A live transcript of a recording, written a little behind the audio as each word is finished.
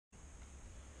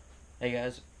Hey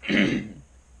guys,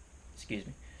 excuse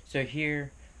me. So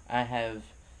here I have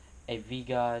a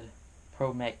VGod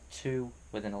Pro Mech 2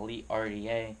 with an Elite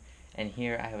RDA, and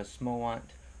here I have a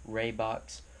Smowant Ray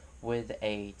box with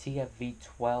a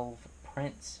TFV-12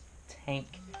 Prince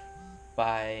tank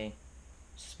by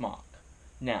Smock.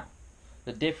 Now,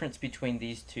 the difference between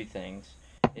these two things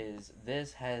is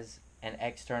this has an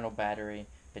external battery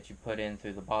that you put in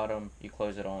through the bottom, you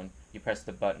close it on, you press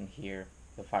the button here,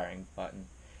 the firing button,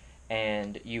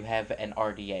 and you have an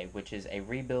RDA, which is a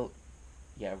rebuildable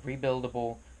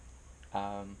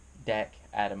deck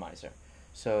atomizer.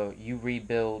 So you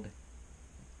rebuild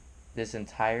this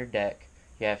entire deck.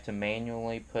 You have to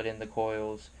manually put in the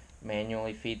coils,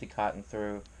 manually feed the cotton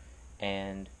through,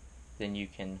 and then you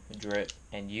can drip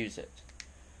and use it.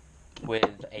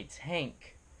 With a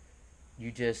tank,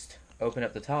 you just open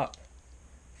up the top,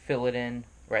 fill it in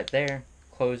right there,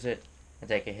 close it, and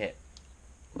take a hit.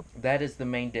 That is the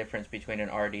main difference between an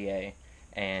RDA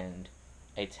and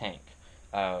a tank.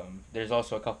 There's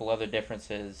also a couple other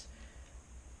differences,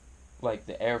 like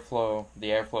the airflow. The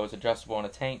airflow is adjustable on a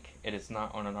tank, it is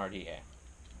not on an RDA.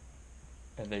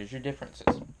 And there's your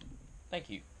differences. Thank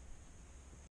you.